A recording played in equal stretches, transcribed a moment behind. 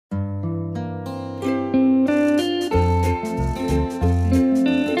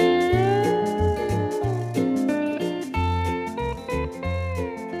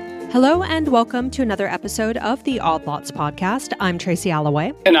Hello and welcome to another episode of the Odd Lots podcast. I'm Tracy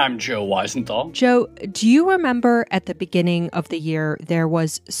Alloway. And I'm Joe Weisenthal. Joe, do you remember at the beginning of the year there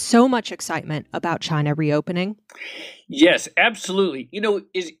was so much excitement about China reopening? Yes, absolutely.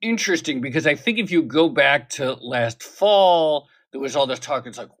 It's interesting because I think if you go back to last fall, there was all this talk.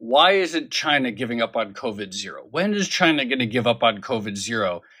 It's like, why isn't China giving up on COVID zero? When is China going to give up on COVID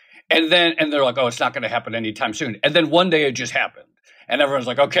zero? And they're like, oh, it's not going to happen anytime soon. And then one day it just happened. And everyone's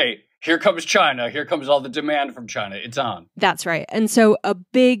like, okay, here comes China. Here comes all the demand from China. It's on. That's right. And so a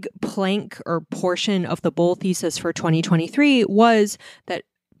big plank or portion of the bull thesis for 2023 was that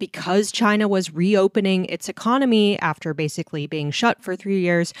because China was reopening its economy after basically being shut for 3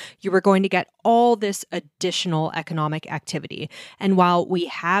 years, you were going to get all this additional economic activity. And while we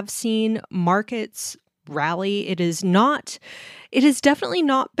have seen markets rally, it is definitely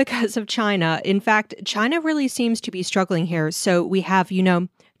not because of China. In fact, China really seems to be struggling here. So we have,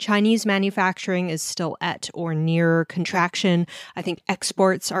 Chinese manufacturing is still at or near contraction. I think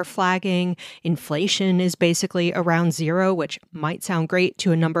exports are flagging. Inflation is basically around zero, which might sound great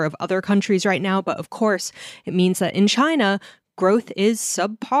to a number of other countries right now. But of course, it means that in China, growth is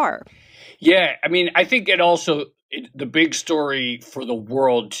subpar. Yeah, I think the big story for the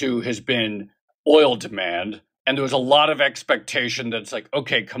world, too, has been oil demand. And there was a lot of expectation that's like,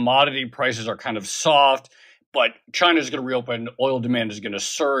 okay, commodity prices are kind of soft, but China's going to reopen, oil demand is going to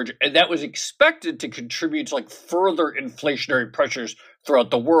surge. And that was expected to contribute to further inflationary pressures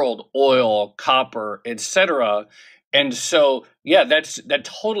throughout the world, oil, copper, etc. And so, yeah, that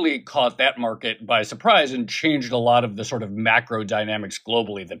totally caught that market by surprise and changed a lot of the sort of macro dynamics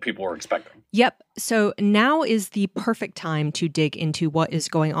globally that people were expecting. Yep. So now is the perfect time to dig into what is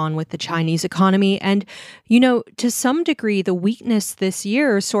going on with the Chinese economy. And, to some degree, the weakness this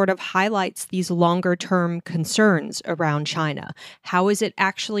year sort of highlights these longer term concerns around China. How is it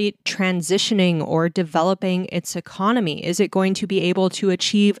actually transitioning or developing its economy? Is it going to be able to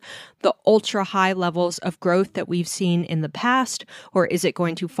achieve the ultra high levels of growth that we've seen in the past? Or is it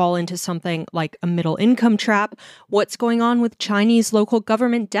going to fall into something like a middle income trap? What's going on with Chinese local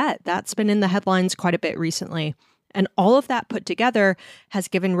government debt? That's been in the headlines quite a bit recently. And all of that put together has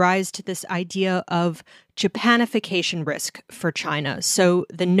given rise to this idea of Japanification risk for China. So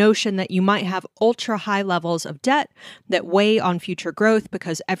the notion that you might have ultra high levels of debt that weigh on future growth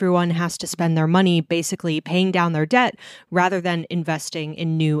because everyone has to spend their money basically paying down their debt rather than investing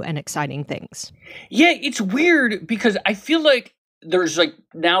in new and exciting things. Yeah, it's weird because I feel like there's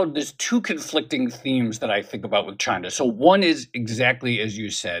two conflicting themes that I think about with China. So one is exactly as you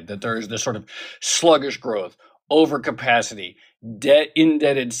said, that there's this sort of sluggish growth, overcapacity,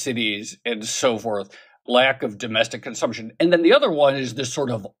 indebted cities, and so forth, lack of domestic consumption. And then the other one is this sort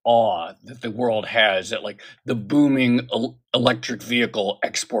of awe that the world has at the booming electric vehicle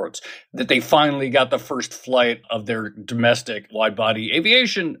exports, that they finally got the first flight of their domestic wide-body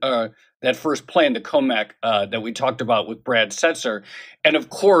aviation, that first plane, the Comac, that we talked about with Brad Setzer. And of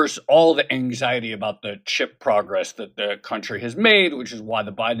course, all the anxiety about the chip progress that the country has made, which is why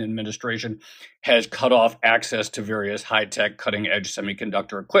the Biden administration has cut off access to various high-tech, cutting-edge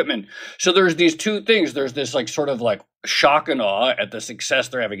semiconductor equipment. So there's these two things. There's this shock and awe at the success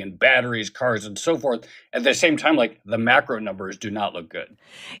they're having in batteries, cars, and so forth. At the same time, the macro numbers do not look good.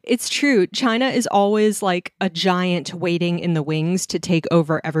 It's true. China is always like a giant waiting in the wings to take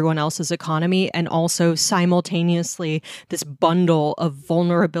over everyone else's economy, and also simultaneously this bundle of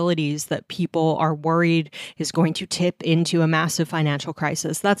vulnerabilities that people are worried is going to tip into a massive financial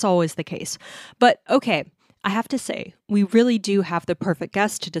crisis. That's always the case. But okay, I have to say, we really do have the perfect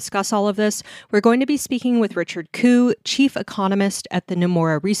guest to discuss all of this. We're going to be speaking with Richard Koo, chief economist at the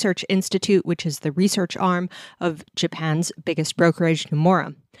Nomura Research Institute, which is the research arm of Japan's biggest brokerage,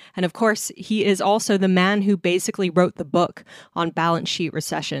 Nomura. And of course, he is also the man who basically wrote the book on balance sheet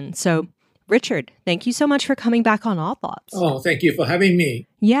recession. So, Richard, thank you so much for coming back on Odd Lots. Oh, thank you for having me.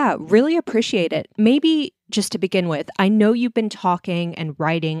 Yeah, really appreciate it. Maybe just to begin with, I know you've been talking and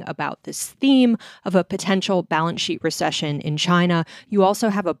writing about this theme of a potential balance sheet recession in China. You also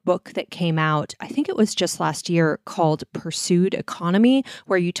have a book that came out, I think it was just last year, called Pursued Economy,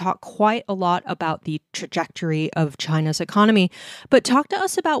 where you talk quite a lot about the trajectory of China's economy. But talk to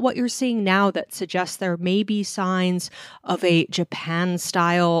us about what you're seeing now that suggests there may be signs of a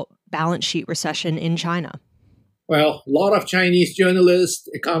Japan-style balance sheet recession in China. Well, a lot of Chinese journalists,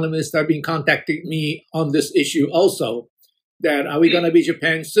 economists have been contacting me on this issue also, that are we going to be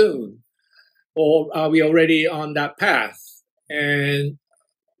Japan soon? Or are we already on that path? And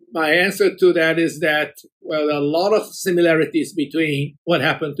my answer to that is that, well, there are a lot of similarities between what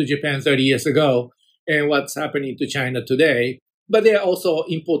happened to Japan 30 years ago and what's happening to China today. But there are also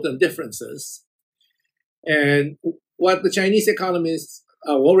important differences. And what the Chinese economists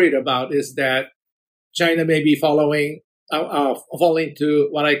are worried about is that China may be falling to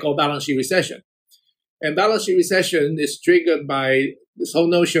what I call balance sheet recession. And balance sheet recession is triggered by this whole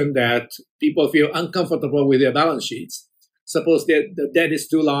notion that people feel uncomfortable with their balance sheets. Suppose that the debt is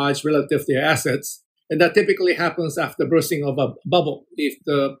too large relative to their assets. And that typically happens after bursting of a bubble. If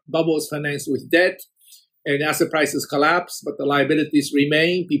the bubble is financed with debt and asset prices collapse, but the liabilities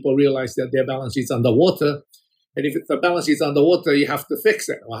remain, people realize that their balance sheet's underwater. And if the balance sheet's underwater, you have to fix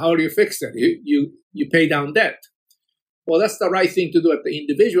it. Well, how do you fix it? You pay down debt. Well, that's the right thing to do at the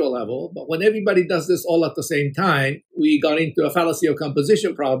individual level. But when everybody does this all at the same time, we got into a fallacy of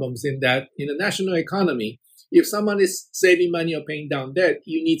composition problems in that in a national economy, if someone is saving money or paying down debt,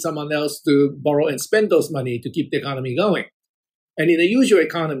 you need someone else to borrow and spend those money to keep the economy going. And in a usual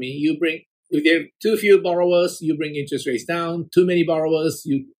economy, if you have too few borrowers, you bring interest rates down. Too many borrowers,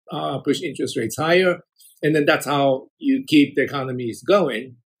 you push interest rates higher. And then that's how you keep the economies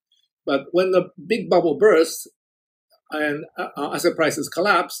going. But when the big bubble bursts and asset prices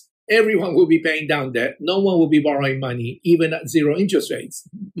collapse, everyone will be paying down debt. No one will be borrowing money, even at zero interest rates.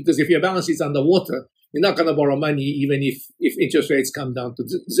 Because if your balance sheet is underwater, you're not going to borrow money even if interest rates come down to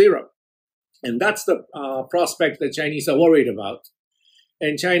zero. And that's the prospect that Chinese are worried about.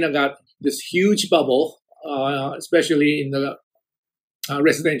 And China got this huge bubble, especially in the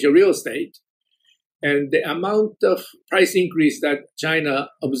residential real estate. And the amount of price increase that China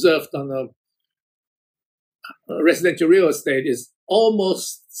observed on the residential real estate is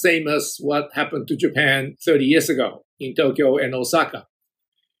almost same as what happened to Japan 30 years ago in Tokyo and Osaka.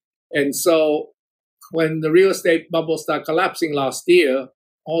 And so when the real estate bubble started collapsing last year,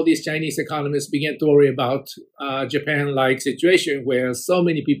 all these Chinese economists began to worry about Japan-like situation where so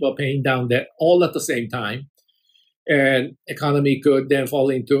many people are paying down debt all at the same time, and economy could then fall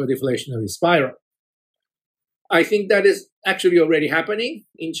into a deflationary spiral. I think that is actually already happening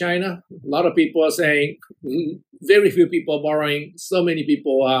in China. A lot of people are saying very few people are borrowing. So many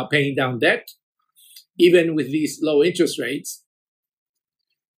people are paying down debt, even with these low interest rates.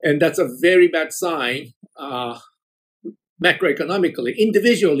 And that's a very bad sign macroeconomically.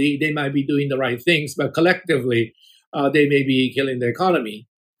 Individually, they might be doing the right things, but collectively, they may be killing the economy.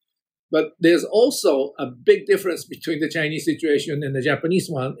 But there's also a big difference between the Chinese situation and the Japanese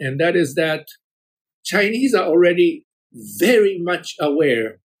one, and that is that Chinese are already very much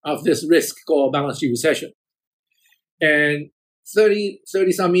aware of this risk called balance sheet recession. And 30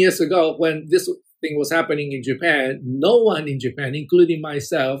 some years ago, when this thing was happening in Japan, no one in Japan, including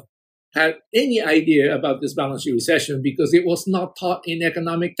myself, had any idea about this balance sheet recession because it was not taught in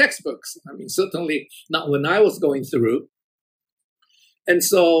economic textbooks. I mean, certainly not when I was going through. And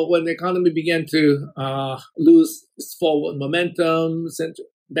so when the economy began to lose its forward momentum,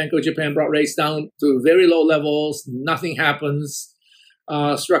 Bank of Japan brought rates down to very low levels. Nothing happens.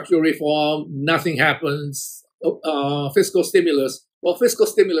 Structural reform, nothing happens. Fiscal stimulus. Well, fiscal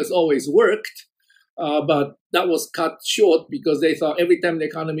stimulus always worked, but that was cut short because they thought every time the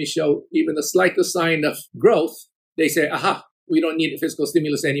economy showed even the slightest sign of growth, they say, aha, we don't need fiscal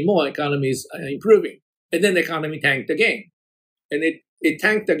stimulus anymore. Economy is improving. And then the economy tanked again. And it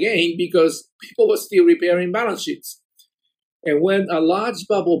tanked again because people were still repairing balance sheets. And when a large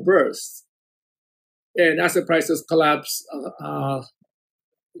bubble bursts and asset prices collapse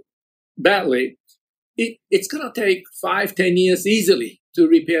badly, it's going to take 5-10 years easily to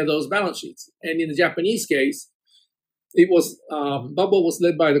repair those balance sheets. And in the Japanese case, bubble was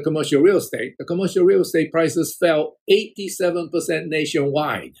led by the commercial real estate. The commercial real estate prices fell 87%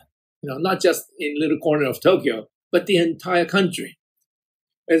 nationwide, not just in little corner of Tokyo, but the entire country.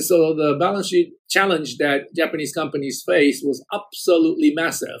 And so the balance sheet challenge that Japanese companies faced was absolutely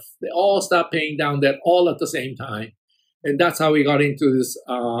massive. They all stopped paying down debt all at the same time. And that's how we got into this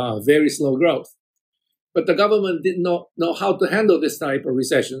very slow growth. But the government did not know how to handle this type of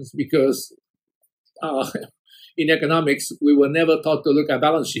recessions because in economics, we were never taught to look at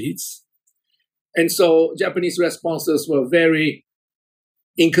balance sheets. And so Japanese responses were very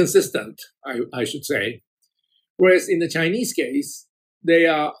inconsistent, I should say. Whereas in the Chinese case, they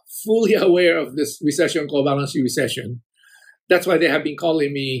are fully aware of this recession called balance sheet recession. That's why they have been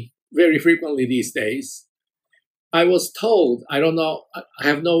calling me very frequently these days. I was told, I don't know, I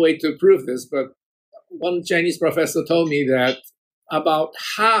have no way to prove this, but one Chinese professor told me that about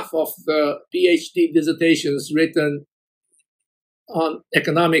half of the PhD dissertations written on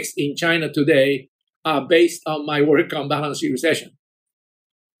economics in China today are based on my work on balance sheet recession.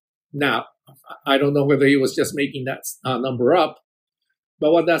 Now, I don't know whether he was just making that number up,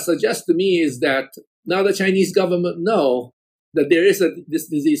 but what that suggests to me is that now the Chinese government know that there is this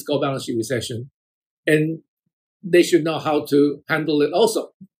disease called balance sheet recession, and they should know how to handle it also.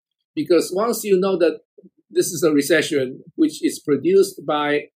 Because once you know that this is a recession which is produced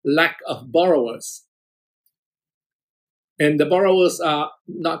by lack of borrowers, and the borrowers are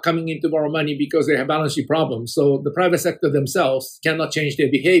not coming in to borrow money because they have balance sheet problems. So the private sector themselves cannot change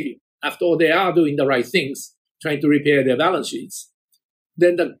their behavior. After all, they are doing the right things, trying to repair their balance sheets.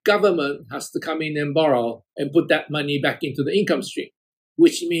 Then the government has to come in and borrow and put that money back into the income stream,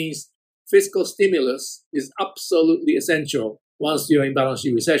 which means fiscal stimulus is absolutely essential once you're in balance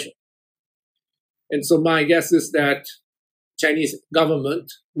sheet recession. And so my guess is that Chinese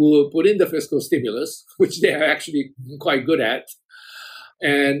government will put in the fiscal stimulus, which they are actually quite good at,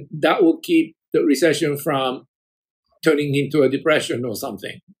 and that will keep the recession from turning into a depression or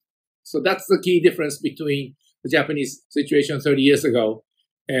something. So that's the key difference between the Japanese situation 30 years ago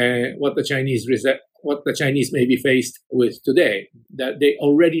and what the Chinese may be faced with today. That they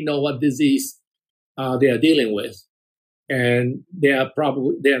already know what disease they are dealing with, and they are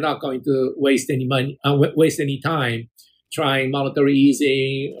not going to waste any time trying monetary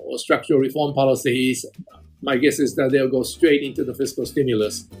easing or structural reform policies. My guess is that they'll go straight into the fiscal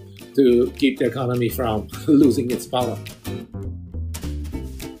stimulus to keep the economy from losing its power.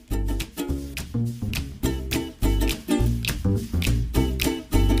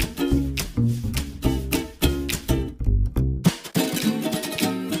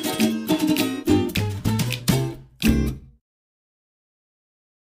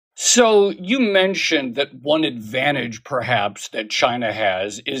 So you mentioned that one advantage, perhaps, that China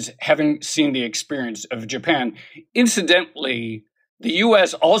has is having seen the experience of Japan. Incidentally, the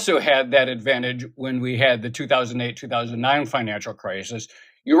U.S. also had that advantage when we had the 2008-2009 financial crisis.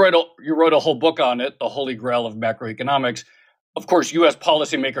 You wrote a whole book on it, The Holy Grail of Macroeconomics. Of course, U.S.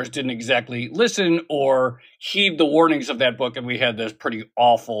 policymakers didn't exactly listen or heed the warnings of that book, and we had this pretty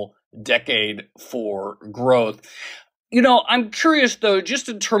awful decade for growth. You know, I'm curious, though, just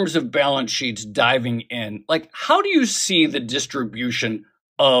in terms of balance sheets diving in, like, how do you see the distribution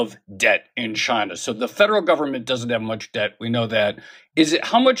of debt in China? So the federal government doesn't have much debt. We know that.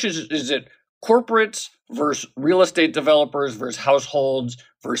 How much is it corporates versus real estate developers versus households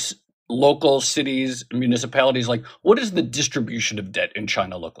versus local cities, municipalities? Like, what does the distribution of debt in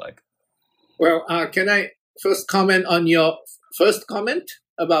China look like? Well, can I first comment on your first comment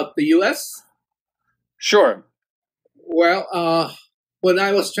about the U.S.? Sure. Well, when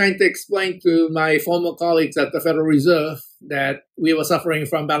I was trying to explain to my former colleagues at the Federal Reserve that we were suffering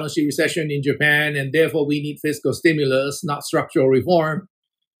from balance sheet recession in Japan and therefore we need fiscal stimulus, not structural reform,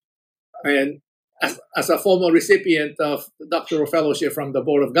 and as a former recipient of the doctoral fellowship from the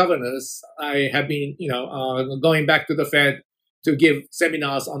Board of Governors, I have been, going back to the Fed to give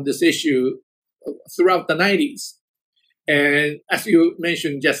seminars on this issue throughout the 90s. And as you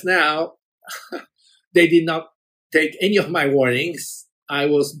mentioned just now, they did not take any of my warnings. I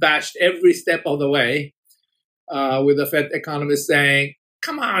was bashed every step of the way with the Fed economists saying,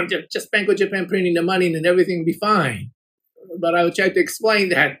 come on, just Bank of Japan printing the money and everything will be fine. But I would try to explain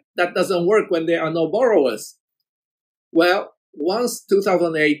that doesn't work when there are no borrowers. Well, once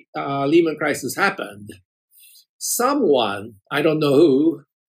 2008 Lehman crisis happened, someone, I don't know who,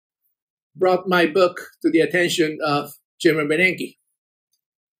 brought my book to the attention of Chairman Bernanke.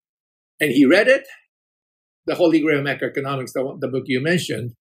 And he read it, The Holy Grail of Macroeconomics, the book you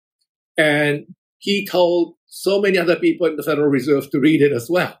mentioned, and he told so many other people in the Federal Reserve to read it as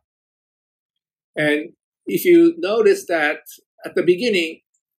well. And if you notice that at the beginning,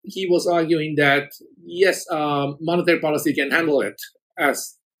 he was arguing that, yes, monetary policy can handle it,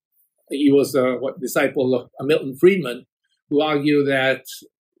 as he was a disciple of Milton Friedman, who argued that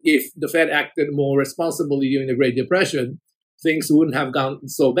if the Fed acted more responsibly during the Great Depression, things wouldn't have gone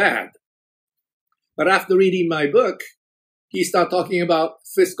so bad. But after reading my book, he started talking about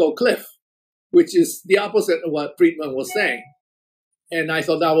fiscal cliff, which is the opposite of what Friedman was saying. And I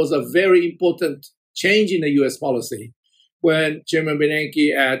thought that was a very important change in the U.S. policy when Chairman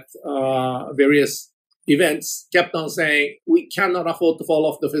Bernanke at various events kept on saying, we cannot afford to fall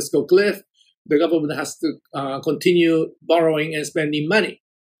off the fiscal cliff. The government has to continue borrowing and spending money,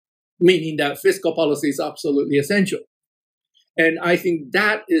 meaning that fiscal policy is absolutely essential. And I think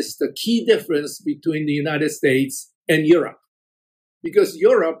that is the key difference between the United States and Europe, because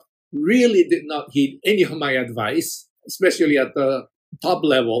Europe really did not heed any of my advice, especially at the top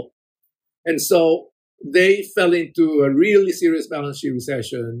level. And so they fell into a really serious balance sheet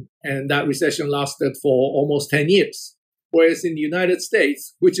recession, and that recession lasted for almost 10 years. Whereas in the United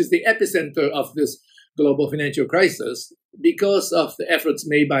States, which is the epicenter of this global financial crisis, because of the efforts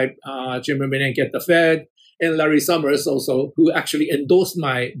made by Chairman Bernanke at the Fed and Larry Summers also, who actually endorsed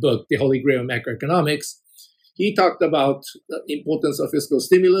my book, The Holy Grail of Macroeconomics. He talked about the importance of fiscal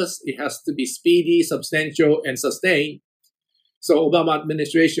stimulus. It has to be speedy, substantial, and sustained. So Obama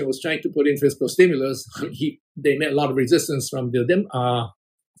administration was trying to put in fiscal stimulus. They met a lot of resistance from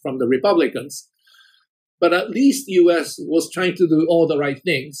the Republicans. But at least U.S. was trying to do all the right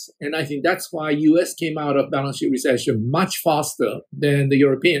things. And I think that's why U.S. came out of balance sheet recession much faster than the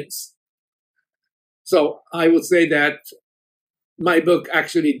Europeans. So I would say that my book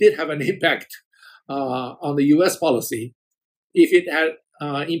actually did have an impact on the U.S. policy. If it had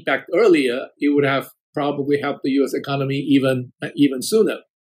impact earlier, it would have probably helped the U.S. economy even sooner.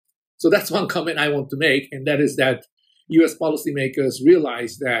 So that's one comment I want to make, and that is that U.S. policymakers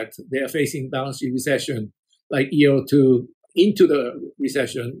realize that they are facing balance sheet recession like a year or two into the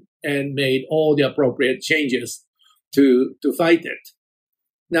recession and made all the appropriate changes to fight it.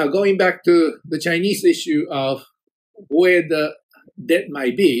 Now, going back to the Chinese issue of where the debt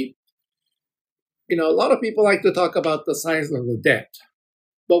might be, a lot of people like to talk about the size of the debt.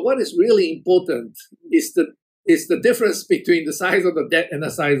 But what is really important is the difference between the size of the debt and the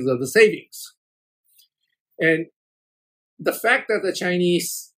size of the savings. And the fact that the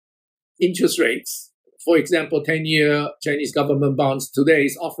Chinese interest rates, for example, 10-year Chinese government bonds today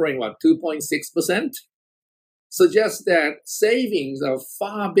is offering 2.6%, suggests that savings are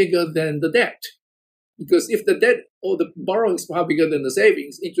far bigger than the debt. Because if the debt or the borrowing is far bigger than the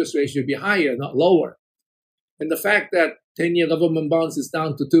savings, interest rates should be higher, not lower. And the fact that 10-year government bonds is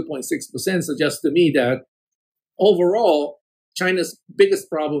down to 2.6% suggests to me that overall, China's biggest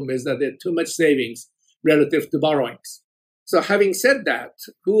problem is that there's too much savings relative to borrowings. So having said that,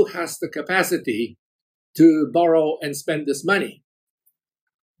 who has the capacity to borrow and spend this money?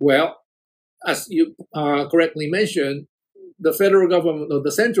 Well, as you correctly mentioned, the federal government or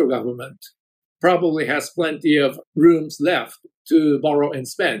the central government probably has plenty of rooms left to borrow and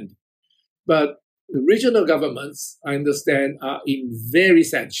spend. But the regional governments, I understand, are in very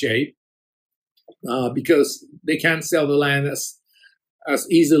sad shape because they can't sell the land as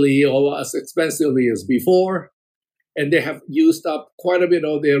easily or as expensively as before. And they have used up quite a bit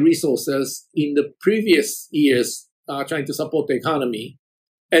of their resources in the previous years trying to support the economy,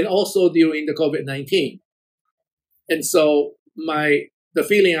 and also during the COVID-19. And so the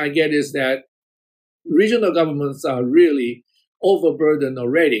feeling I get is that regional governments are really overburdened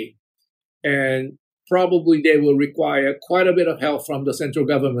already, and probably they will require quite a bit of help from the central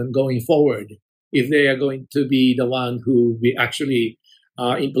government going forward if they are going to be the one who will be actually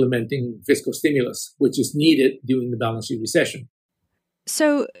implementing fiscal stimulus, which is needed during the balance sheet recession.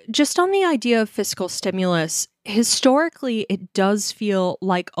 So just on the idea of fiscal stimulus, historically, it does feel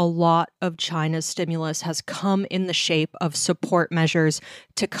like a lot of China's stimulus has come in the shape of support measures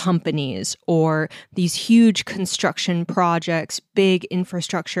to companies or these huge construction projects, big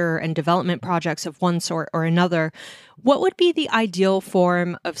infrastructure and development projects of one sort or another. What would be the ideal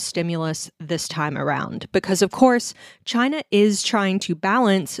form of stimulus this time around? Because, of course, China is trying to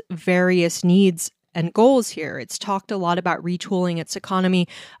balance various needs and goals here. It's talked a lot about retooling its economy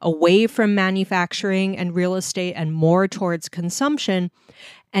away from manufacturing and real estate and more towards consumption.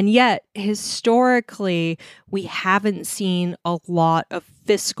 And yet, historically, we haven't seen a lot of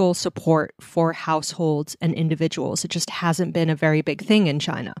fiscal support for households and individuals. It just hasn't been a very big thing in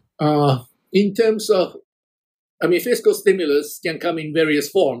China. In terms of, fiscal stimulus can come in various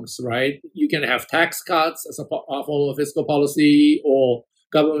forms, right? You can have tax cuts as a form of fiscal policy, or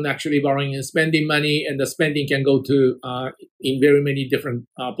government actually borrowing and spending money, and the spending can go to in very many different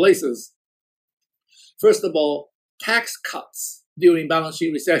places. First of all, tax cuts during balance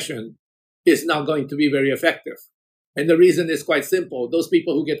sheet recession is not going to be very effective. And the reason is quite simple. Those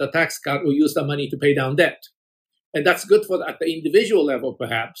people who get a tax cut will use the money to pay down debt. And that's good at the individual level,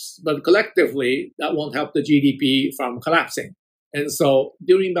 perhaps, but collectively, that won't help the GDP from collapsing. And so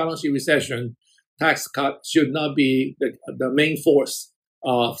during balance sheet recession, tax cut should not be the main force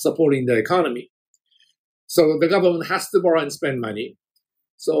of supporting the economy. So the government has to borrow and spend money.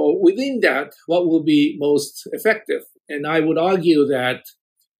 So within that, what will be most effective? And I would argue that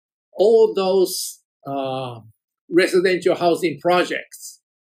all those residential housing projects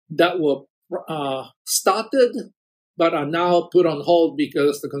that were started but are now put on hold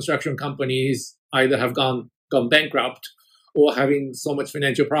because the construction companies either have gone bankrupt or having so much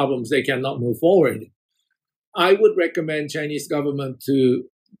financial problems they cannot move forward. I would recommend Chinese government to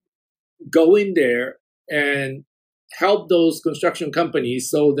go in there and help those construction companies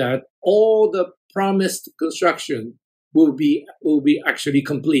so that all the promised construction will be actually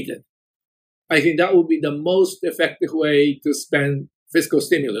completed. I think that would be the most effective way to spend fiscal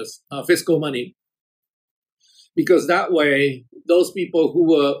stimulus, fiscal money. because that way, those people who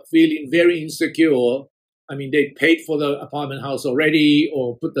were feeling very insecure, I mean, they paid for the apartment house already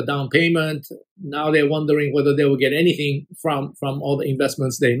or put the down payment. Now they're wondering whether they will get anything from all the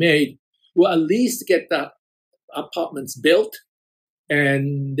investments they made. Will at least get the apartments built,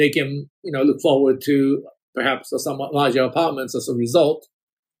 and they can, look forward to perhaps a somewhat larger apartments as a result.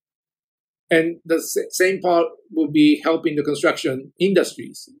 And the same part will be helping the construction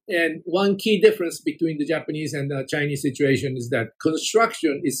industries. And one key difference between the Japanese and the Chinese situation is that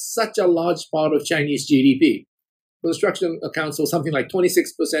construction is such a large part of Chinese GDP. Construction accounts for something like 26%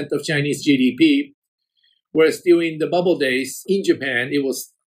 of Chinese GDP, whereas during the bubble days in Japan, it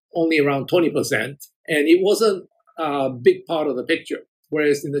was only around 20%. And it wasn't a big part of the picture.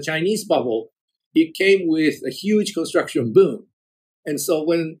 Whereas in the Chinese bubble, it came with a huge construction boom. And so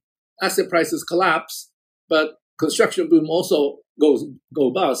when asset prices collapse, but construction boom also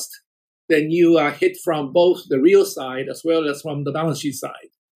go bust, then you are hit from both the real side as well as from the balance sheet side.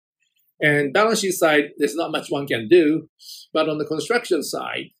 And balance sheet side, there's not much one can do. But on the construction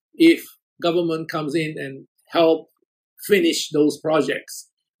side, if government comes in and help finish those projects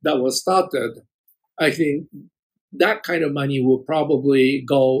that were started, I think that kind of money will probably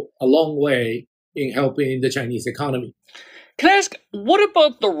go a long way in helping the Chinese economy. Can I ask, what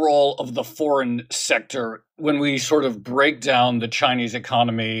about the role of the foreign sector when we sort of break down the Chinese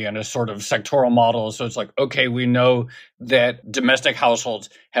economy in a sort of sectoral model? So it's like, okay, we know that domestic households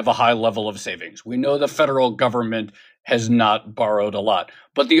have a high level of savings. We know the federal government has not borrowed a lot.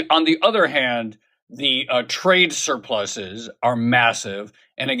 But on the other hand, the trade surpluses are massive.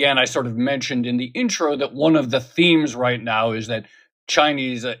 And again, I sort of mentioned in the intro that one of the themes right now is that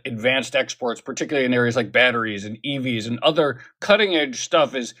Chinese advanced exports, particularly in areas like batteries and EVs and other cutting edge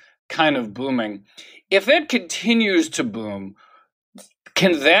stuff, is kind of booming. If that continues to boom,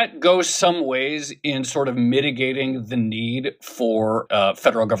 can that go some ways in sort of mitigating the need for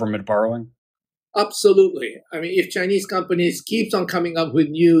federal government borrowing? Absolutely. I mean, if Chinese companies keeps on coming up with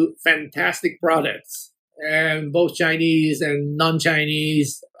new fantastic products, and both Chinese and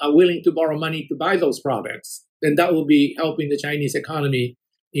non-Chinese are willing to borrow money to buy those products, then that will be helping the Chinese economy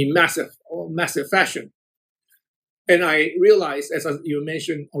in massive fashion. And I realize, as you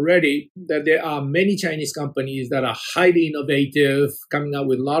mentioned already, that there are many Chinese companies that are highly innovative, coming up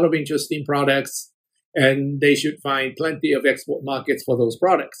with a lot of interesting products, and they should find plenty of export markets for those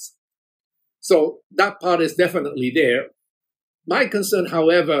products. So that part is definitely there. My concern,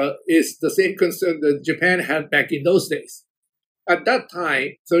 however, is the same concern that Japan had back in those days. At that time,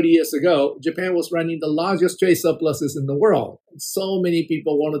 30 years ago, Japan was running the largest trade surpluses in the world. So many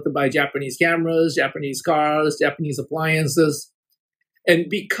people wanted to buy Japanese cameras, Japanese cars, Japanese appliances. And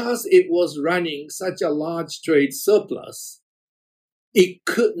because it was running such a large trade surplus, it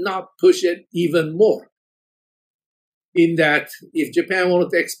could not push it even more. In that, if Japan wanted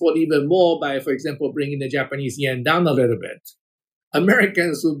to export even more by, for example, bringing the Japanese yen down a little bit,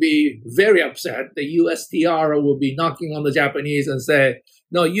 Americans will be very upset. The USTR will be knocking on the Japanese and say,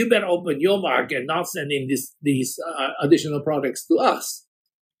 no, you better open your market, not sending these additional products to us.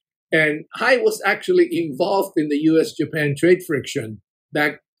 And I was actually involved in the US-Japan trade friction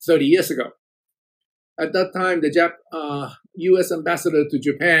back 30 years ago. At that time, the US ambassador to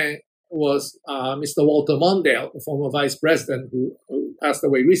Japan was Mr. Walter Mondale, the former vice president who passed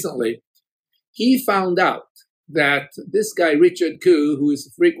away recently. He found out that this guy, Richard Koo, who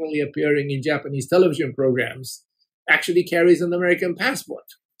is frequently appearing in Japanese television programs, actually carries an American passport.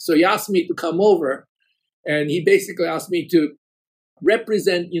 So he asked me to come over, and he basically asked me to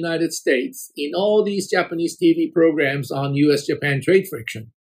represent United States in all these Japanese TV programs on US-Japan trade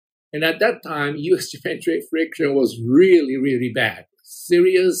friction. And at that time, US-Japan trade friction was really, really bad.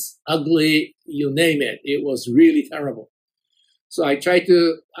 Serious, ugly, you name it. It was really terrible. So I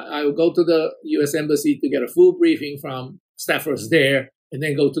would go to the U.S. Embassy to get a full briefing from staffers there, and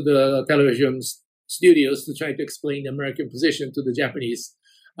then go to the television studios to try to explain the American position to the Japanese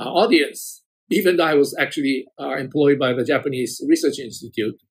audience, even though I was actually employed by the Japanese Research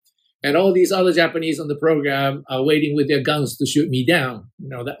Institute. And all these other Japanese on the program are waiting with their guns to shoot me down.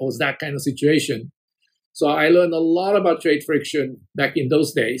 That was that kind of situation. So I learned a lot about trade friction back in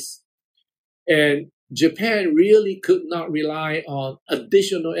those days. And Japan really could not rely on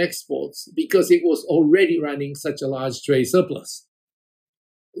additional exports because it was already running such a large trade surplus.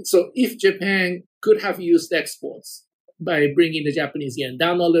 So if Japan could have used exports by bringing the Japanese yen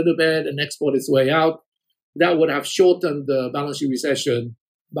down a little bit and export its way out, that would have shortened the balance sheet recession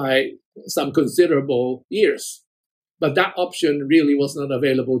by some considerable years. But that option really was not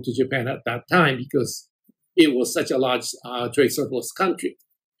available to Japan at that time because it was such a large trade surplus country.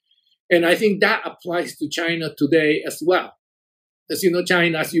 And I think that applies to China today as well. As you know,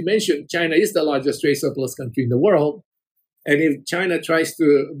 China, as you mentioned, China is the largest trade surplus country in the world. And if China tries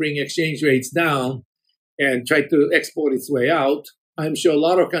to bring exchange rates down and try to export its way out, I'm sure a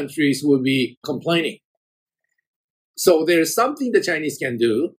lot of countries will be complaining. So there's something the Chinese can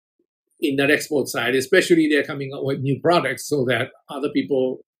do in that export side, especially they're coming up with new products so that other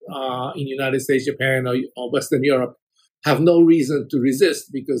people in the United States, Japan, or Western Europe have no reason to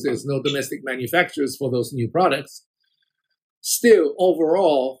resist because there's no domestic manufacturers for those new products. Still,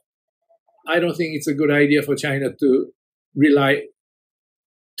 overall, I don't think it's a good idea for China to rely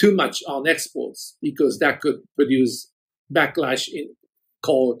too much on exports because that could produce backlash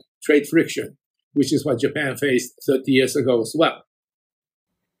called trade friction, which is what Japan faced 30 years ago as well.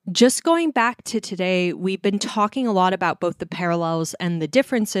 Just going back to today, we've been talking a lot about both the parallels and the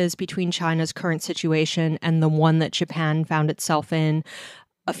differences between China's current situation and the one that Japan found itself in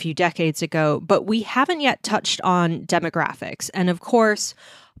a few decades ago. But we haven't yet touched on demographics. And of course,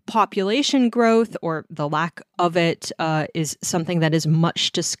 population growth, or the lack of it, is something that is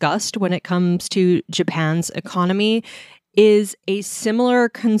much discussed when it comes to Japan's economy. Is a similar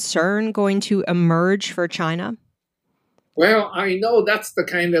concern going to emerge for China? Well, I know that's the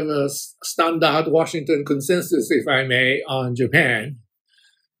kind of a standard Washington consensus, if I may, on Japan.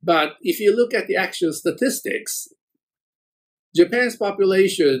 But if you look at the actual statistics, Japan's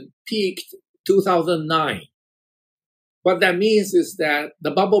population peaked 2009. What that means is that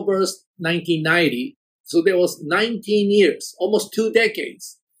the bubble burst 1990, so there was 19 years, almost 2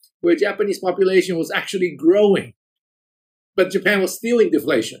 decades, where Japanese population was actually growing. But Japan was still in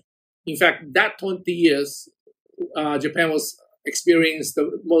deflation. In fact, that 20 years, Japan was experienced the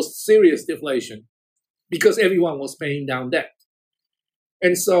most serious deflation because everyone was paying down debt.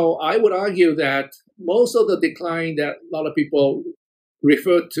 And so I would argue that most of the decline that a lot of people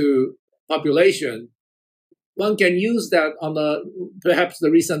refer to population, one can use that on perhaps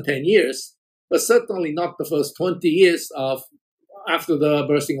the recent 10 years, but certainly not the first 20 years after the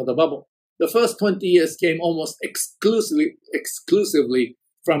bursting of the bubble. The first 20 years came almost exclusively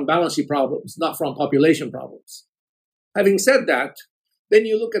from balance sheet problems, not from population problems. Having said that, then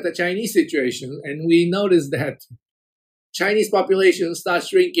you look at the Chinese situation, and we notice that Chinese population starts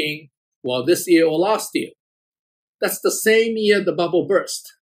shrinking, well, this year or last year. That's the same year the bubble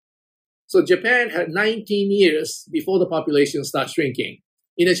burst. So Japan had 19 years before the population starts shrinking.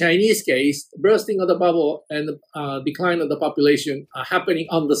 In the Chinese case, bursting of the bubble and the decline of the population are happening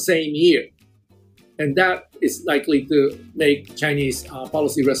on the same year. And that is likely to make Chinese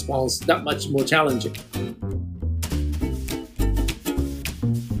policy response that much more challenging.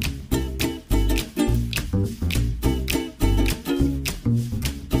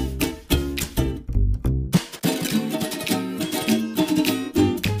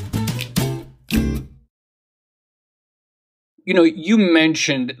 You know, you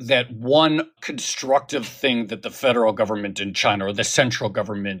mentioned that one constructive thing that the federal government in China or the central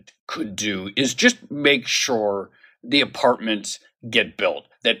government could do is just make sure the apartments get built,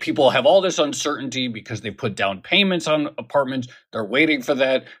 that people have all this uncertainty because they put down payments on apartments. They're waiting for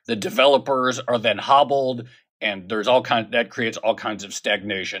that. The developers are then hobbled, and that creates all kinds of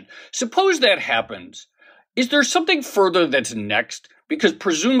stagnation. Suppose that happens. Is there something further that's next? Because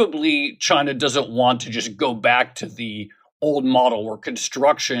presumably China doesn't want to just go back to the old model where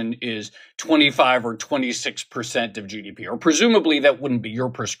construction is 25 or 26% of GDP, or presumably that wouldn't be your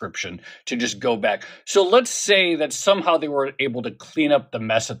prescription to just go back. So let's say that somehow they were able to clean up the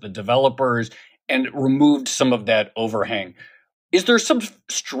mess at the developers and removed some of that overhang. Is there some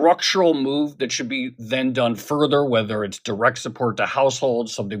structural move that should be then done further, whether it's direct support to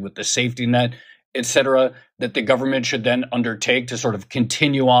households, something with the safety net, et cetera, that the government should then undertake to sort of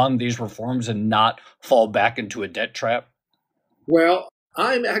continue on these reforms and not fall back into a debt trap? Well,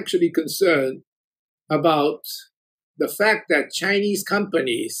 I'm actually concerned about the fact that Chinese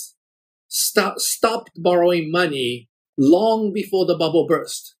companies stopped borrowing money long before the bubble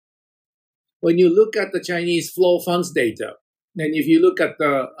burst. When you look at the Chinese flow funds data, and if you look at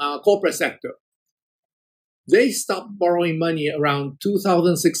the corporate sector, they stopped borrowing money around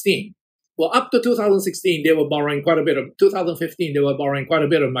 2016. Well, up to 2016, they were borrowing quite a bit of, 2015, they were borrowing quite a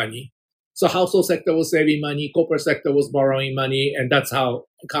bit of money. So household sector was saving money, corporate sector was borrowing money, and that's how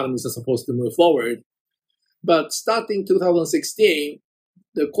economies are supposed to move forward. But starting 2016,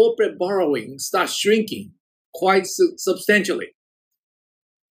 the corporate borrowing starts shrinking quite substantially.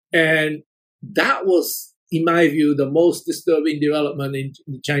 And that was, in my view, the most disturbing development in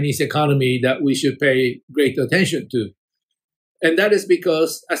the Chinese economy that we should pay great attention to. And that is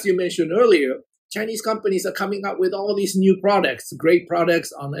because, as you mentioned earlier, Chinese companies are coming up with all these new products, great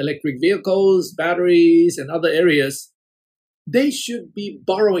products on electric vehicles, batteries, and other areas. They should be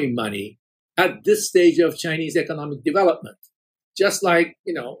borrowing money at this stage of Chinese economic development. Just like,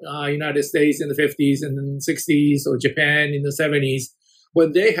 United States in the 50s and the 60s, or Japan in the 70s,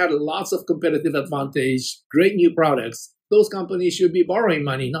 when they had lots of competitive advantage, great new products, those companies should be borrowing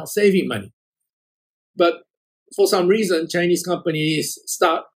money, not saving money. But for some reason, Chinese companies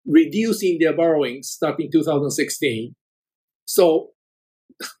start reducing their borrowings starting 2016. So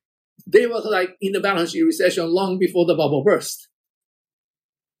they were like in the balance sheet recession long before the bubble burst.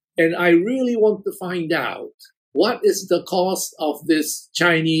 And I really want to find out what is the cause of this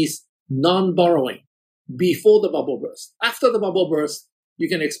Chinese non-borrowing before the bubble burst. After the bubble burst, you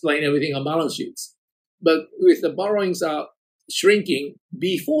can explain everything on balance sheets. But with the borrowings are shrinking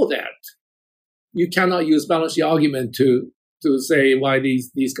before that, you cannot use balance sheet argument to say why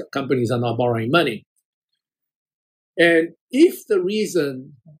these companies are not borrowing money. And if the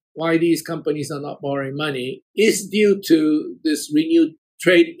reason why these companies are not borrowing money is due to this renewed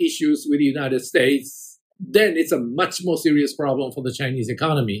trade issues with the United States, then it's a much more serious problem for the Chinese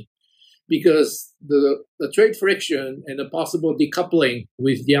economy, because the trade friction and the possible decoupling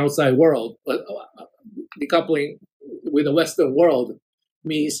with the outside world, decoupling with the Western world,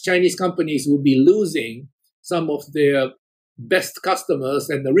 means Chinese companies will be losing some of their best customers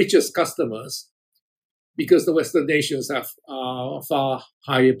and the richest customers, because the Western nations have far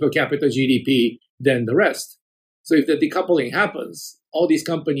higher per capita GDP than the rest. So if the decoupling happens, all these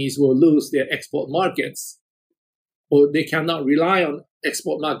companies will lose their export markets, or they cannot rely on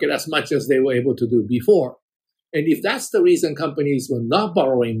export market as much as they were able to do before. And if that's the reason companies were not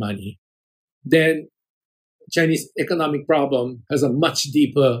borrowing money, then Chinese economic problem has a much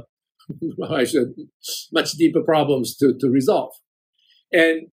deeper problems to resolve.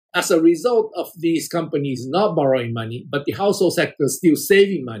 And as a result of these companies not borrowing money, but the household sector still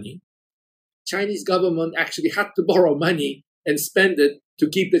saving money, Chinese government actually had to borrow money and spend it to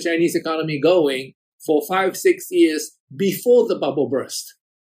keep the Chinese economy going for 5-6 years before the bubble burst.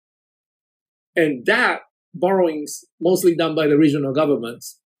 And that borrowings, mostly done by the regional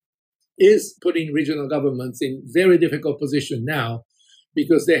governments, is putting regional governments in very difficult position now,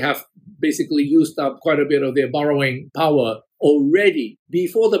 because they have basically used up quite a bit of their borrowing power already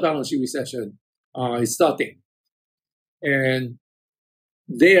before the balance sheet recession is starting. And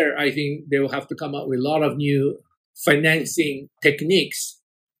there, I think they will have to come up with a lot of new financing techniques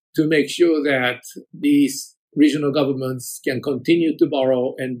to make sure that these regional governments can continue to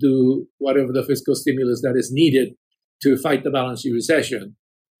borrow and do whatever the fiscal stimulus that is needed to fight the balance sheet recession.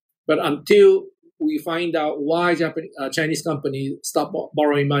 But until we find out why Chinese companies stop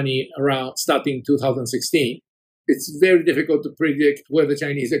borrowing money around starting 2016, it's very difficult to predict where the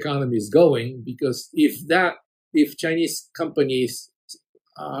Chinese economy is going, because if Chinese companies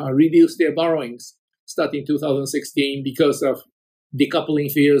reduce their borrowings starting 2016 because of decoupling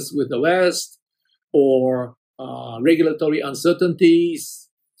fears with the West, or regulatory uncertainties,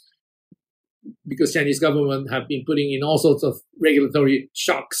 because Chinese government have been putting in all sorts of regulatory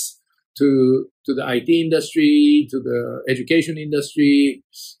shocks to the IT industry, to the education industry,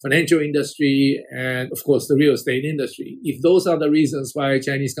 financial industry, and of course the real estate industry. If those are the reasons why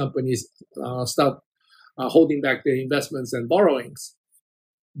Chinese companies start holding back their investments and borrowings,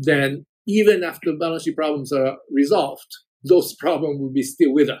 then even after balance sheet problems are resolved, those problems will be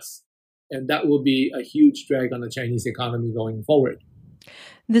still with us. And that will be a huge drag on the Chinese economy going forward.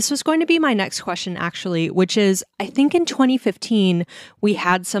 This was going to be my next question, actually, which is, I think in 2015, we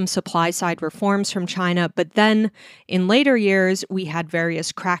had some supply side reforms from China, but then in later years, we had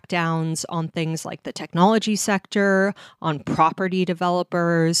various crackdowns on things like the technology sector, on property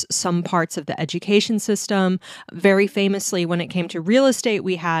developers, some parts of the education system. Very famously, when it came to real estate,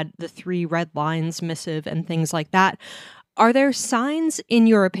 we had the 3 red lines missive and things like that. Are there signs, in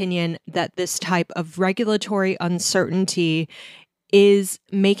your opinion, that this type of regulatory uncertainty is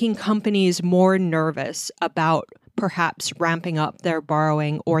making companies more nervous about perhaps ramping up their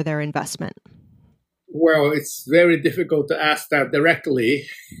borrowing or their investment? Well, it's very difficult to ask that directly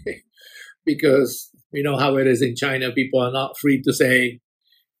because you know how it is in China. People are not free to say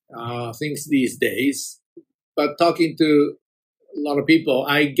things these days. But talking to a lot of people,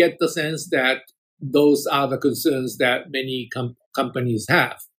 I get the sense that those are the concerns that many companies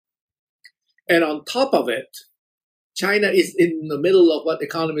have. And on top of it, China is in the middle of what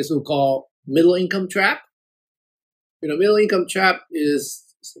economists will call middle income trap. Middle income trap is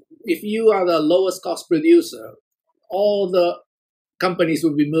if you are the lowest cost producer, all the companies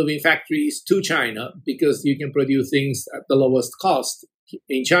will be moving factories to China because you can produce things at the lowest cost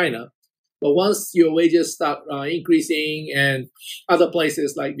in China. But once your wages start increasing and other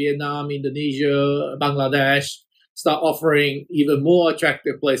places like Vietnam, Indonesia, Bangladesh start offering even more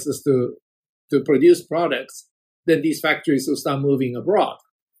attractive places to produce products, then these factories will start moving abroad.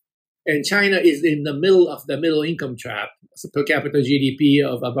 And China is in the middle of the middle income trap. It's a per capita GDP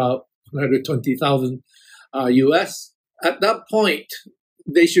of about 120,000 US. At that point,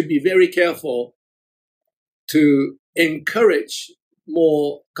 they should be very careful to encourage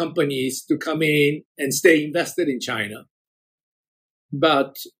more companies to come in and stay invested in China.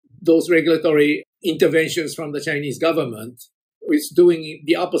 But those regulatory interventions from the Chinese government is doing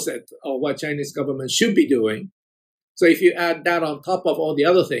the opposite of what Chinese government should be doing. So if you add that on top of all the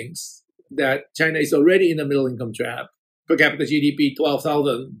other things, that China is already in the middle income trap, per capita GDP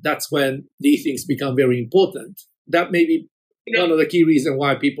 12,000, that's when these things become very important. That may be one of the key reasons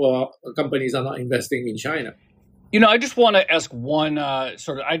why companies are not investing in China. I just want to ask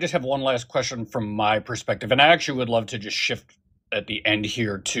I just have one last question from my perspective, and I actually would love to just shift at the end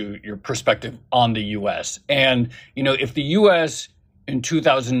here to your perspective on the U.S. And, if the U.S. in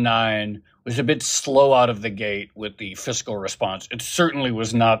 2009 was a bit slow out of the gate with the fiscal response, it certainly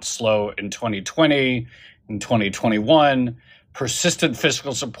was not slow in 2020, in 2021, persistent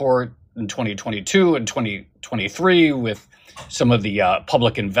fiscal support in 2022 and 2023 with some of the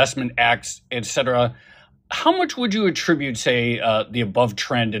public investment acts, et cetera. How much would you attribute, say, the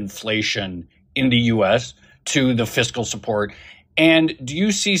above-trend inflation in the U.S. to the fiscal support? And do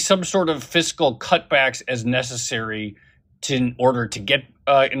you see some sort of fiscal cutbacks as necessary in order to get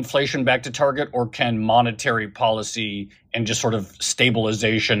inflation back to target, or can monetary policy and just sort of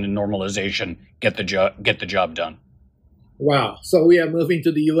stabilization and normalization get the job done? Wow. So we are moving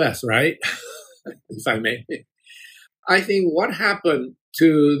to the U.S., right? If I may. I think what happened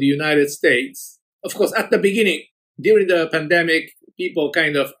to the United States, of course, at the beginning, during the pandemic, people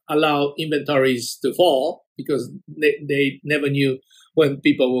kind of allowed inventories to fall because they never knew when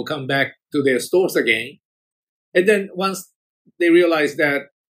people will come back to their stores again. And then once they realized that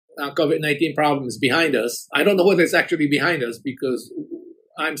COVID-19 problem is behind us, I don't know whether it's actually behind us because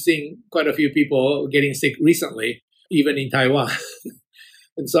I'm seeing quite a few people getting sick recently, even in Taiwan.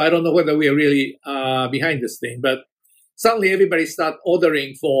 And so I don't know whether we are really behind this thing. But suddenly everybody started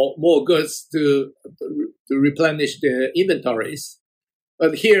ordering for more goods to replenish their inventories.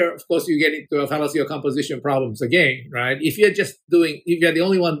 But here, of course, you get into a fallacy of composition problems again, right? If you're the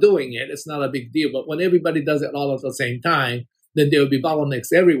only one doing it, it's not a big deal. But when everybody does it all at the same time, then there will be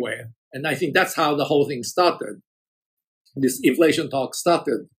bottlenecks everywhere. And I think that's how the whole thing started. This inflation talk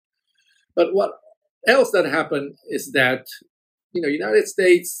started. But what else that happened is that, United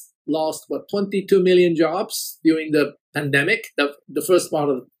States lost, 22 million jobs during the pandemic, the first part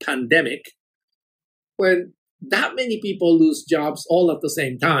of the pandemic. When that many people lose jobs all at the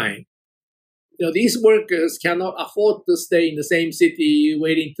same time, these workers cannot afford to stay in the same city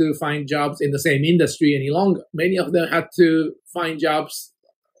waiting to find jobs in the same industry any longer. Many of them had to find jobs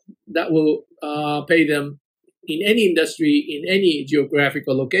that will pay them in any industry, in any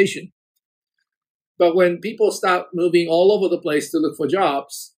geographical location. But when people start moving all over the place to look for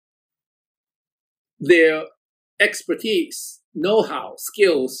jobs, their expertise, know-how,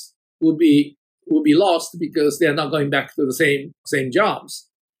 skills will be lost because they're not going back to the same jobs.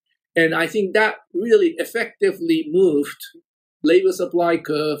 And I think that really effectively moved labor supply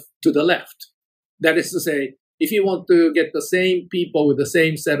curve to the left. That is to say, if you want to get the same people with the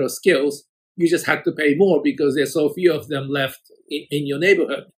same set of skills, you just had to pay more because there's so few of them left in your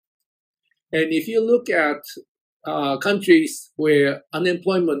neighborhood. And if you look at countries where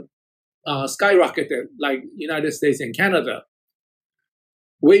unemployment skyrocketed, like United States and Canada,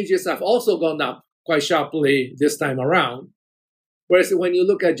 wages have also gone up quite sharply this time around. Whereas when you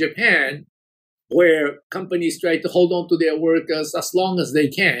look at Japan, where companies try to hold on to their workers as long as they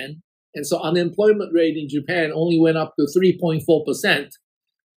can, and so unemployment rate in Japan only went up to 3.4%.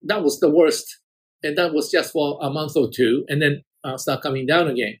 That was the worst. And that was just for a month or two, and then start coming down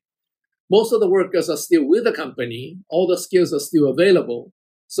again. Most of the workers are still with the company. All the skills are still available.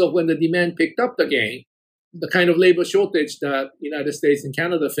 So when the demand picked up again, the kind of labor shortage that the United States and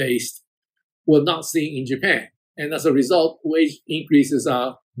Canada faced were not seen in Japan. And as a result, wage increases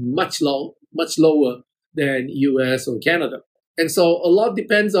are much lower than US or Canada. And so a lot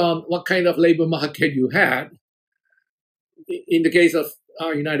depends on what kind of labor market you had. In the case of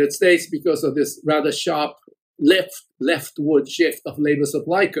our United States, because of this rather sharp leftward shift of labor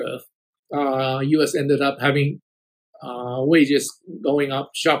supply curve, US ended up having wages going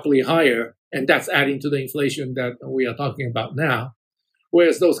up sharply higher, and that's adding to the inflation that we are talking about now.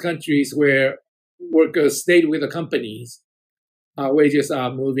 Whereas those countries where workers stayed with the companies, wages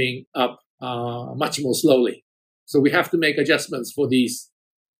are moving up much more slowly. So we have to make adjustments for these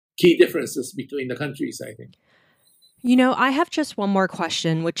key differences between the countries, I think. I have just one more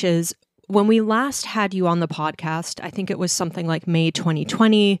question, which is when we last had you on the podcast, I think it was something like May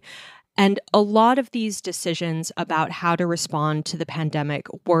 2020, and a lot of these decisions about how to respond to the pandemic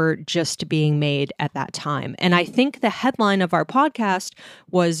were just being made at that time. And I think the headline of our podcast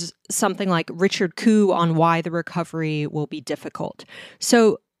was something like Richard Koo on why the recovery will be difficult.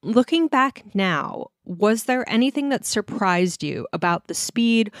 So looking back now, was there anything that surprised you about the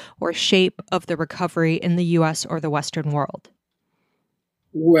speed or shape of the recovery in the US or the Western world?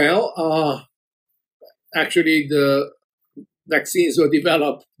 Well, actually, the vaccines were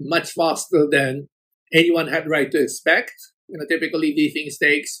developed much faster than anyone had right to expect. Typically these things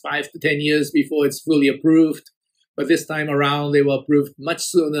takes 5 to 10 years before it's fully approved. But this time around, they were approved much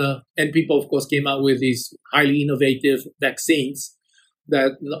sooner. And people, of course, came out with these highly innovative vaccines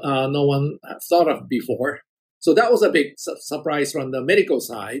that no one thought of before. So that was a big surprise from the medical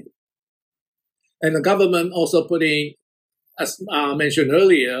side. And the government also putting, as mentioned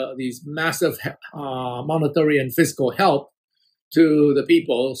earlier, these massive monetary and fiscal help to the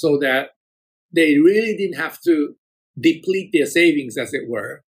people so that they really didn't have to deplete their savings, as it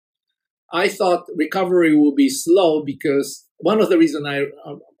were. I thought recovery would be slow because one of the reasons I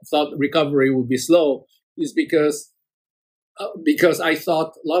thought recovery would be slow is because I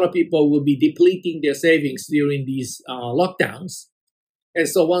thought a lot of people would be depleting their savings during these lockdowns. And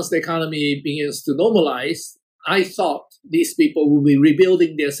so once the economy begins to normalize, I thought these people will be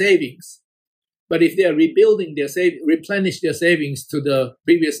rebuilding their savings. But if they're rebuilding their replenish their savings to the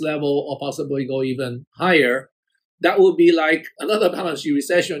previous level or possibly go even higher, that will be like another balance sheet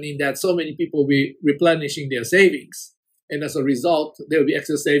recession in that so many people will be replenishing their savings. And as a result, there will be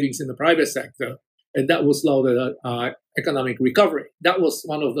excess savings in the private sector. And that will slow the economic recovery. That was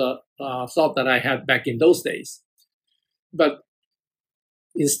one of the thought that I had back in those days. But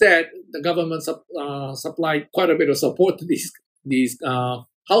instead, the government supplied quite a bit of support to these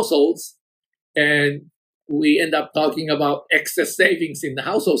households. And we end up talking about excess savings in the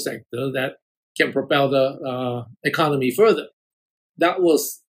household sector that can propel the economy further. That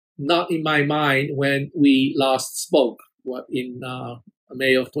was not in my mind when we last spoke, in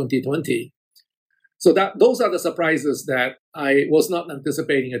May of 2020. So those are the surprises that I was not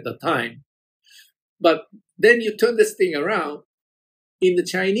anticipating at the time. But then you turn this thing around. In the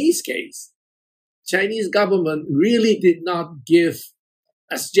Chinese case, Chinese government really did not give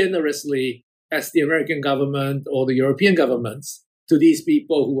as generously as the American government or the European governments to these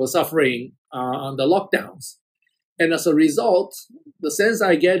people who were suffering under lockdowns. And as a result, the sense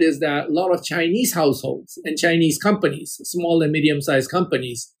I get is that a lot of Chinese households and Chinese companies, small and medium-sized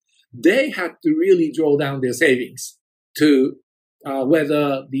companies, they had to really draw down their savings to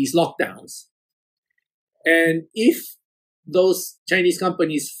weather these lockdowns. And if those Chinese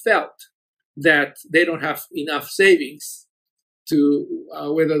companies felt that they don't have enough savings to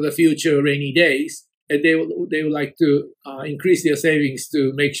weather the future rainy days, and they would like to increase their savings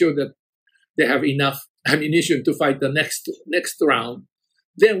to make sure that they have enough ammunition to fight the next round,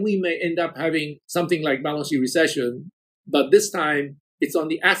 then we may end up having something like balance sheet recession. But this time, it's on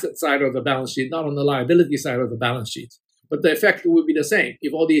the asset side of the balance sheet, not on the liability side of the balance sheet. But the effect will be the same.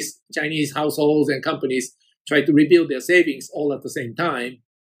 If all these Chinese households and companies try to rebuild their savings all at the same time,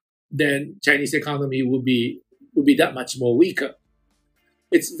 then Chinese economy will be that much more weaker.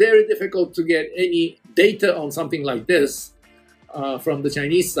 It's very difficult to get any data on something like this from the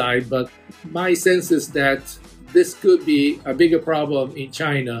Chinese side, but my sense is that this could be a bigger problem in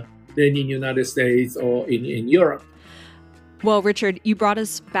China than in the United States or in Europe. Well, Richard, you brought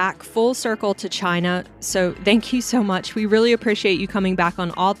us back full circle to China, so thank you so much. We really appreciate you coming back on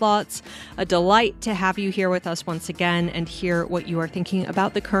Odd Lots. A delight to have you here with us once again and hear what you are thinking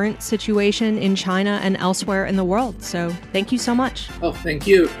about the current situation in China and elsewhere in the world. So thank you so much. Oh, thank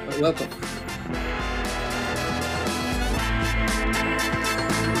you. You're welcome.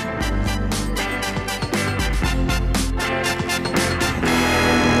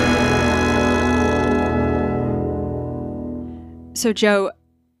 So, Joe,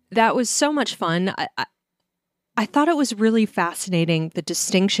 that was so much fun. I thought it was really fascinating, the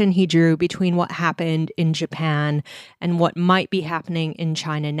distinction he drew between what happened in Japan and what might be happening in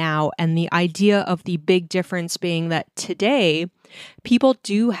China now, and the idea of the big difference being that today, people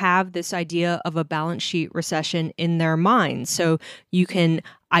do have this idea of a balance sheet recession in their minds. So you can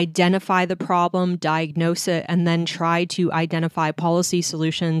identify the problem, diagnose it, and then try to identify policy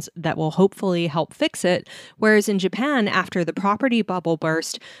solutions that will hopefully help fix it. Whereas in Japan, after the property bubble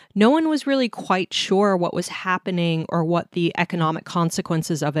burst, no one was really quite sure what was happening or what the economic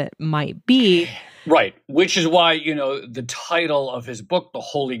consequences of it might be. Right, which is why, the title of his book, The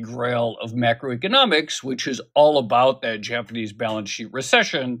Holy Grail of Macroeconomics, which is all about that Japanese balance sheet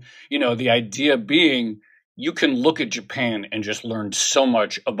recession, the idea being you can look at Japan and just learn so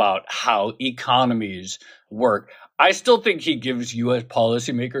much about how economies work. I still think he gives U.S.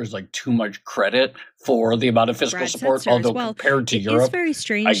 policymakers too much credit for the amount of fiscal support, although compared to Europe, it's very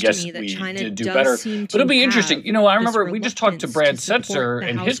strange I guess to me that we China did do does better. Seem but it'll be interesting. I remember we just talked to Brad Setzer,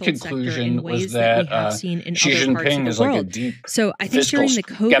 and his conclusion was that Xi Jinping is a deep so I think fiscal during the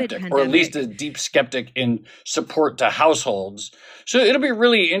COVID skeptic, pandemic, or at least a deep skeptic in support to households. So it'll be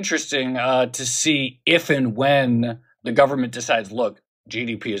really interesting to see if and when the government decides, look,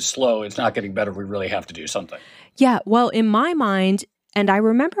 GDP is slow, it's not getting better, we really have to do something. Yeah, well, in my mind, and I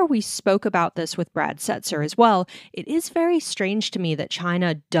remember we spoke about this with Brad Setzer as well, it is very strange to me that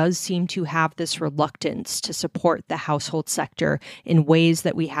China does seem to have this reluctance to support the household sector in ways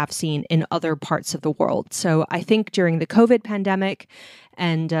that we have seen in other parts of the world. So I think during the COVID pandemic,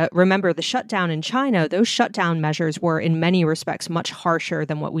 and remember the shutdown in China, those shutdown measures were in many respects much harsher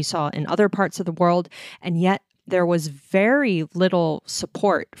than what we saw in other parts of the world, and yet there was very little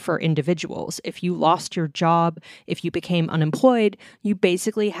support for individuals. If you lost your job, if you became unemployed, you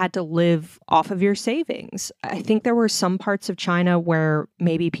basically had to live off of your savings. I think there were some parts of China where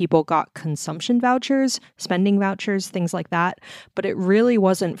maybe people got consumption vouchers, spending vouchers, things like that, but it really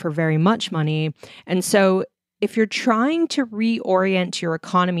wasn't for very much money. And so if you're trying to reorient your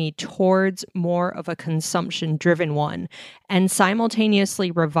economy towards more of a consumption-driven one and simultaneously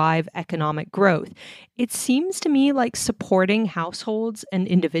revive economic growth, it seems to me like supporting households and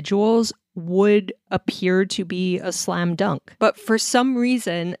individuals would appear to be a slam dunk. But for some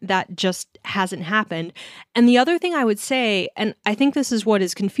reason, that just hasn't happened. And the other thing I would say, and I think this is what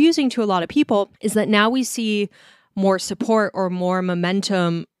is confusing to a lot of people, is that now we see more support or more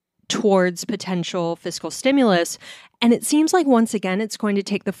momentum towards potential fiscal stimulus. And it seems like, once again, it's going to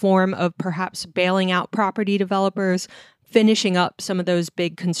take the form of perhaps bailing out property developers, finishing up some of those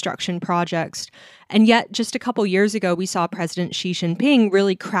big construction projects. And yet, just a couple years ago, we saw President Xi Jinping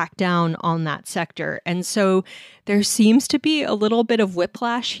really crack down on that sector. And so there seems to be a little bit of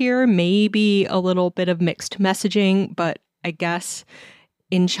whiplash here, maybe a little bit of mixed messaging, but I guess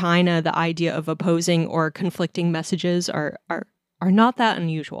in China, the idea of opposing or conflicting messages are not that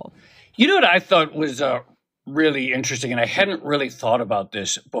unusual. You know what I thought was really interesting, and I hadn't really thought about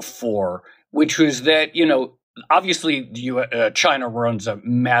this before, which was that, obviously China runs a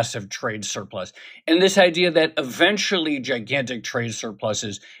massive trade surplus. And this idea that eventually gigantic trade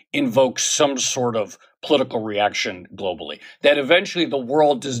surpluses invoke some sort of political reaction globally, that eventually the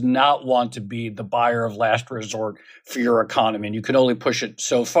world does not want to be the buyer of last resort for your economy, and you can only push it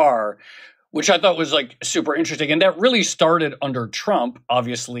so far, which I thought was super interesting. And that really started under Trump,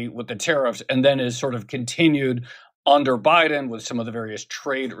 obviously, with the tariffs, and then is sort of continued under Biden with some of the various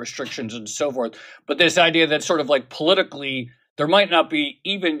trade restrictions and so forth. But this idea that sort of politically, there might not be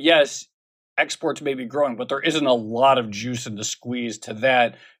even, yes, exports may be growing, but there isn't a lot of juice in the squeeze to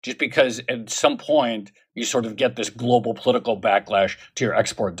that, just because at some point you sort of get this global political backlash to your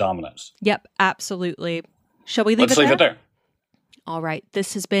export dominance. Yep, absolutely. Shall we leave Let's leave it there? All right.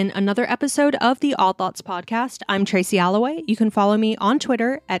 This has been another episode of the Odd Lots podcast. I'm Tracy Alloway. You can follow me on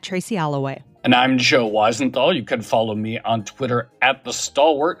Twitter at Tracy Alloway. And I'm Joe Weisenthal. You can follow me on Twitter at The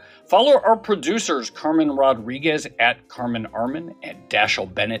Stalwart. Follow our producers, Carmen Rodriguez at Carmen Armin and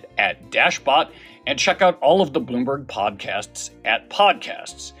Dashel Bennett at Dashbot. And check out all of the Bloomberg podcasts at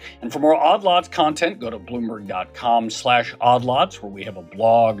Podcasts. And for more Odd Lots content, go to Bloomberg.com/oddlots, where we have a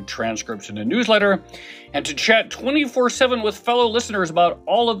blog, transcripts, and a newsletter. And to chat 24/7 with fellow listeners about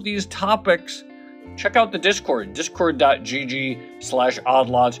all of these topics, check out the Discord,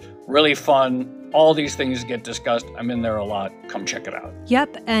 discord.gg/oddlots. Really fun. All these things get discussed. I'm in there a lot. Come check it out.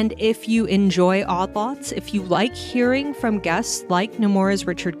 Yep. And if you enjoy Odd Lots, if you like hearing from guests like Nomura's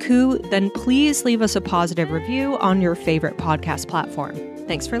Richard Koo, then please leave us a positive review on your favorite podcast platform.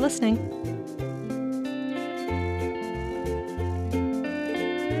 Thanks for listening.